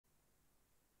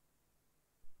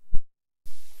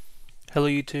Hello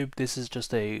YouTube, this is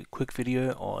just a quick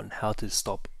video on how to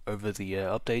stop over-the-air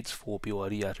updates for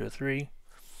BYD Atto 3.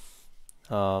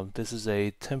 This is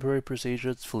a temporary procedure,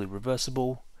 it's fully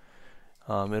reversible.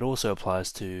 It also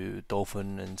applies to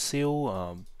Dolphin and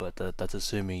Seal, but that's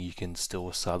assuming you can still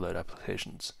sideload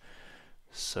applications.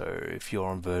 So if you're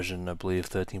on version, I believe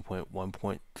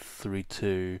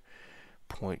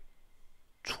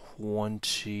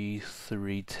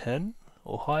 13.1.32.2310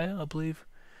 or higher, I believe.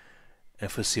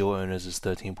 And for Seal owners, it's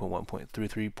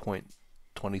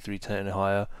 13.1.33.2310 and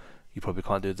higher. You probably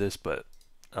can't do this, but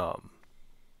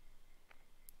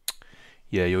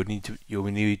yeah, you'll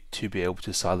need to be able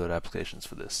to sideload applications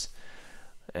for this.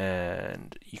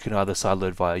 And you can either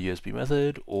sideload via USB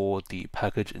method or the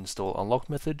package install unlock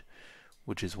method,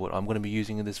 which is what I'm going to be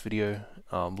using in this video.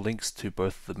 Links to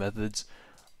both of the methods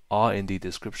are in the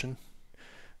description.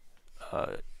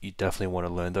 You definitely want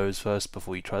to learn those first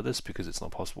before you try this, because it's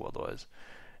not possible otherwise.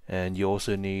 And you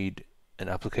also need an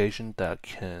application that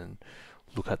can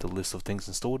look at the list of things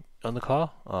installed on the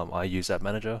car. I use App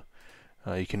Manager.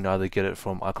 You can either get it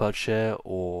from iCloud share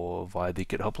or via the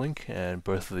GitHub link, and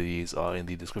both of these are in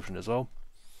the description as well.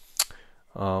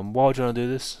 Why would you want to do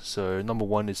this? So number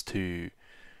one is to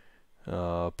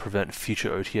prevent future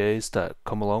OTAs that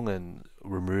come along and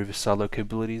remove sideload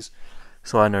capabilities.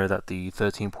 So I know that the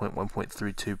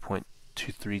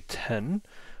 13.1.32.2310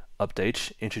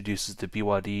 update introduces the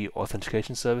BYD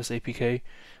Authentication Service APK.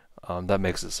 That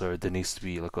makes it so there needs to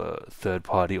be like a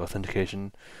third-party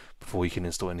authentication before you can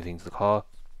install anything to the car,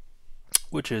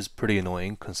 which is pretty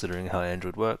annoying considering how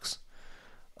Android works.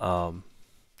 And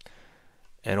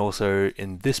also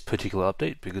in this particular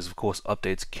update, because of course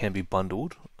updates can be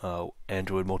bundled,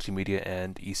 Android Multimedia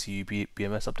and ECU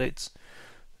BMS updates,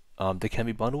 they can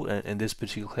be bundled, and in this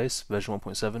particular case, version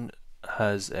 1.7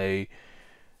 has a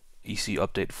ECU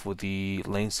update for the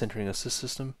lane centering assist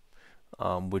system,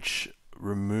 which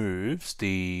removes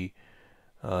the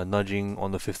nudging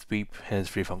on the fifth beep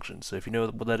hands-free function. So if you know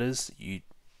what that is, you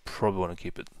probably want to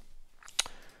keep it.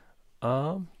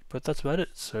 But that's about it.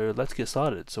 So let's get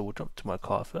started. So we'll jump to my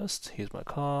car first. Here's my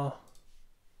car.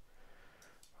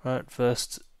 Alright,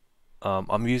 first,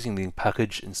 I'm using the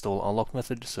package install unlock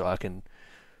method, so I can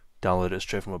download it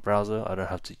straight from a browser. I don't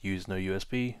have to use no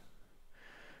USB.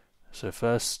 So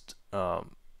first,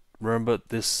 remember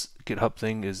this GitHub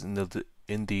thing is in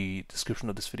the description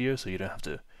of this video, so you don't have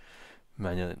to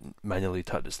manually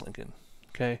type this link in.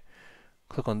 Okay,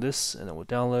 click on this and then we'll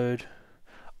download.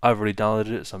 I've already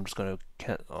downloaded it, so I'm just going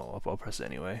to I'll press it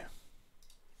anyway.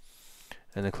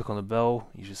 And then click on the bell.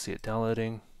 You should see it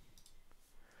downloading.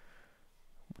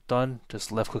 Done.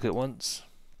 Just left click it once.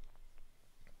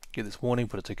 Get this warning,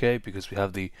 but it's okay because we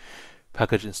have the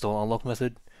package install unlock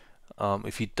method.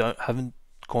 If you haven't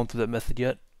gone through that method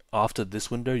yet, after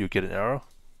this window you'll get an error,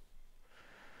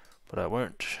 but I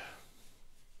won't.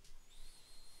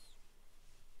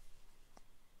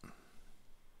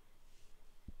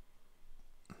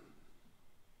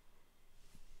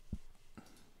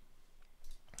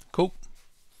 Cool.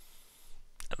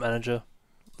 App Manager,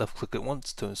 left click it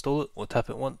once to install it, or tap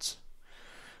it once.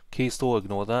 Key store,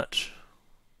 ignore that.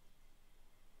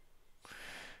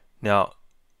 Now,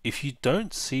 if you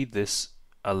don't see this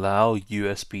allow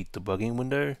USB debugging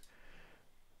window,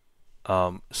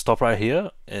 stop right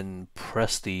here and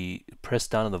press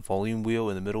down on the volume wheel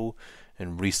in the middle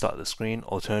and restart the screen.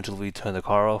 Alternatively, turn the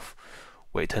car off,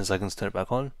 wait 10 seconds, turn it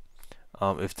back on.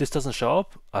 If this doesn't show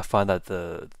up, I find that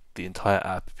the entire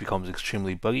app becomes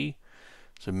extremely buggy.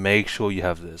 So make sure you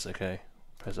have this. Okay,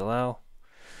 press allow.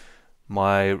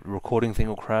 My recording thing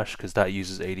will crash because that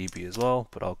uses ADB as well,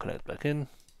 but I'll connect back in.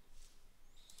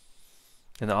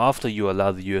 And after you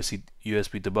allow the USB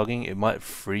debugging, it might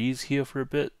freeze here for a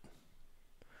bit.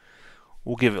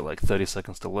 We'll give it like 30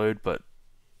 seconds to load, but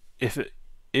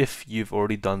if you've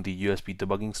already done the USB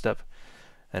debugging step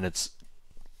and it's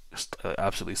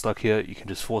absolutely stuck here, you can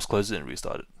just force close it and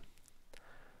restart it.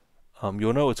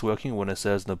 You'll know it's working when it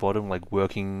says in the bottom like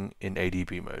working in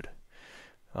ADB mode.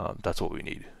 That's what we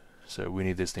need. So we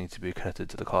need this thing to be connected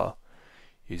to the car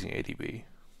using ADB.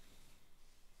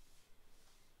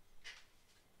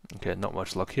 Okay, not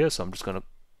much luck here, so I'm just going to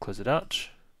close it out.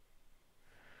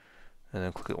 And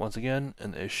then click it once again,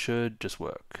 and it should just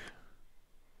work.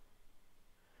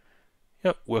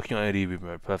 Yep, working on ADB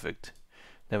mode, perfect.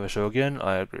 Never show again,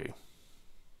 I agree.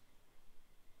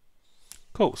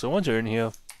 Cool, so once you're in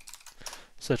here,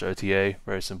 search OTA,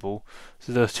 very simple.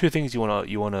 So there's two things you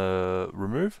wanna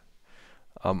remove.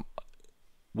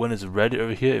 When it's red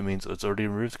over here, it means it's already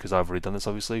removed because I've already done this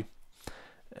obviously.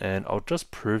 And I'll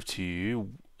just prove to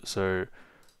you, so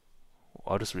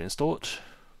I'll just reinstall it.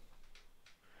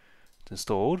 It's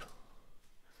installed.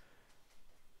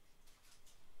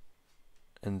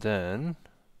 and then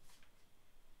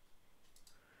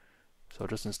so I'll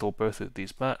just install both of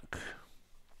these back.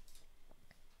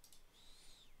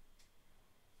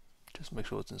 Just make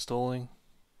sure it's installing.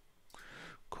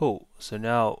 Cool. So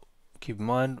now keep in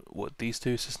mind what these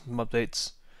two system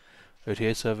updates,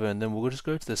 OTA server, and then we'll just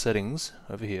go to the settings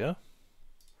over here,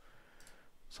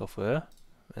 software,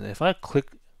 and if I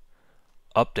click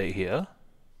update here,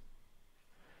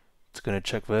 it's going to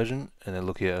check version, and then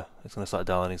look here, it's going to start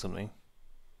downloading something.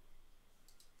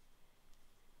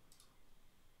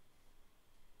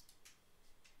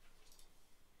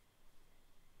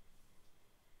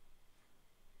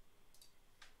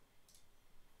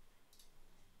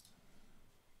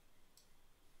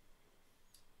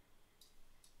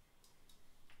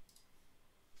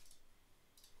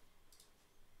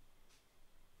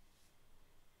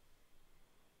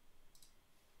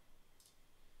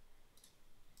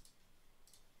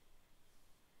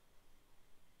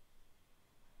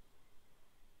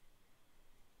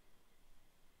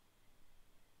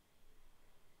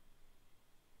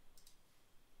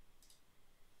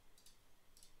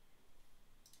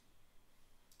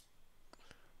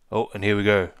 Oh, and here we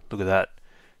go. Look at that.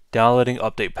 Downloading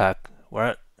update pack.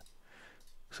 Right.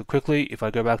 So quickly, if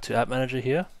I go back to App Manager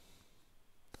here,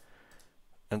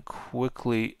 and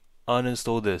quickly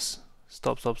uninstall this.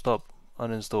 Stop.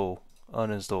 Uninstall.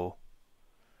 Uninstall.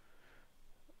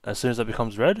 As soon as that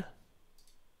becomes red,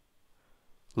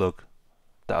 look,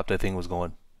 the update thing was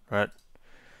gone. Right.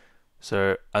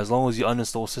 So as long as you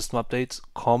uninstall system updates,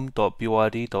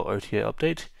 com.byd.ota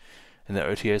update, and the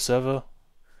OTA server.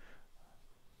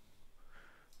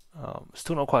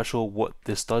 Still not quite sure what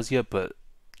this does yet, but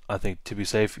I think to be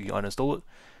safe, you uninstall it.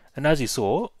 And as you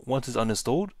saw, once it's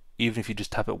uninstalled, even if you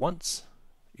just tap it once,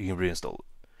 you can reinstall it.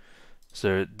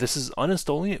 So this is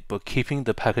uninstalling it, but keeping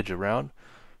the package around.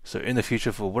 So in the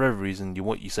future, for whatever reason,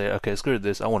 you say, okay, screw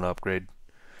this, I want to upgrade.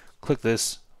 Click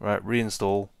this, right?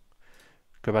 Reinstall.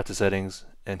 Go back to settings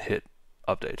and hit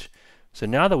update. So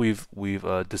now that we've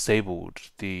disabled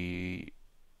the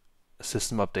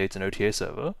system updates and OTA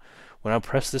server, when I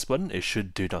press this button, it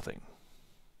should do nothing.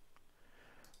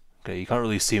 Okay, you can't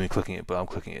really see me clicking it, but I'm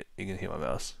clicking it. You can hear my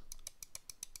mouse.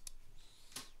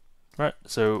 Right,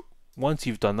 so once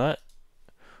you've done that,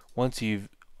 once you've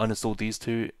uninstalled these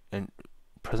two and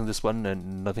pressing this button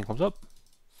and nothing comes up,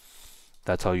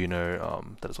 that's how you know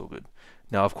that it's all good.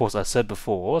 Now, of course, I said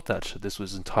before that this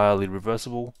was entirely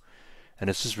reversible, and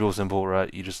it's just real simple,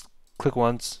 right? You just click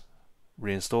once,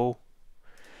 reinstall,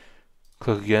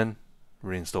 click again,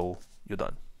 reinstall, you're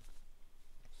done.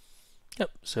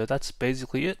 Yep, so that's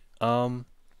basically it. Now,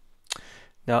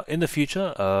 in the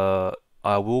future,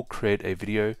 I will create a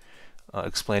video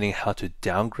explaining how to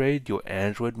downgrade your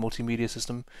Android multimedia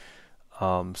system.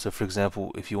 So, for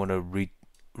example, if you want to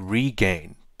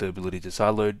regain the ability to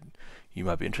sideload, you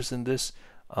might be interested in this.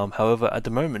 However, at the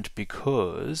moment,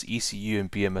 because ECU and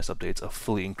BMS updates are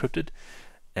fully encrypted,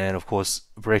 and of course,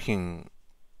 breaking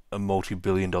a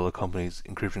multi-billion-dollar company's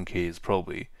encryption key is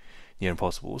probably near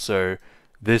impossible. So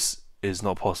this is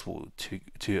not possible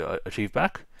to achieve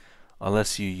back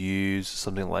unless you use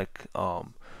something like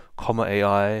Comma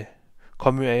AI,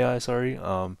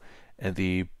 and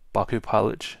the Baku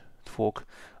Pilot fork.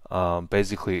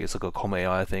 Basically, it's like a Comma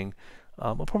AI thing.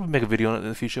 I'll probably make a video on it in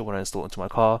the future when I install it into my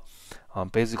car.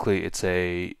 Basically, it's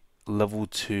a level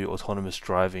 2 autonomous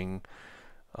driving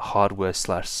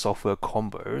hardware/software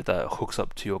combo that hooks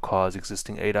up to your car's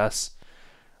existing ADAS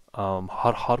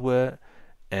hardware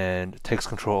and takes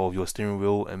control of your steering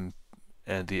wheel and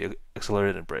the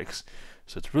accelerator and brakes.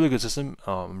 So it's a really good system.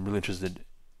 I'm really interested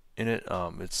in it.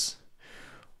 It's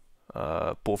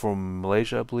bought from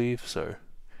Malaysia, I believe, so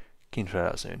keen to try it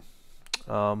out soon.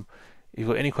 If you've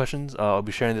got any questions, I'll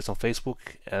be sharing this on Facebook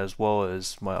as well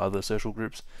as my other social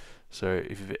groups. So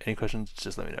if you've got any questions,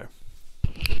 just let me know.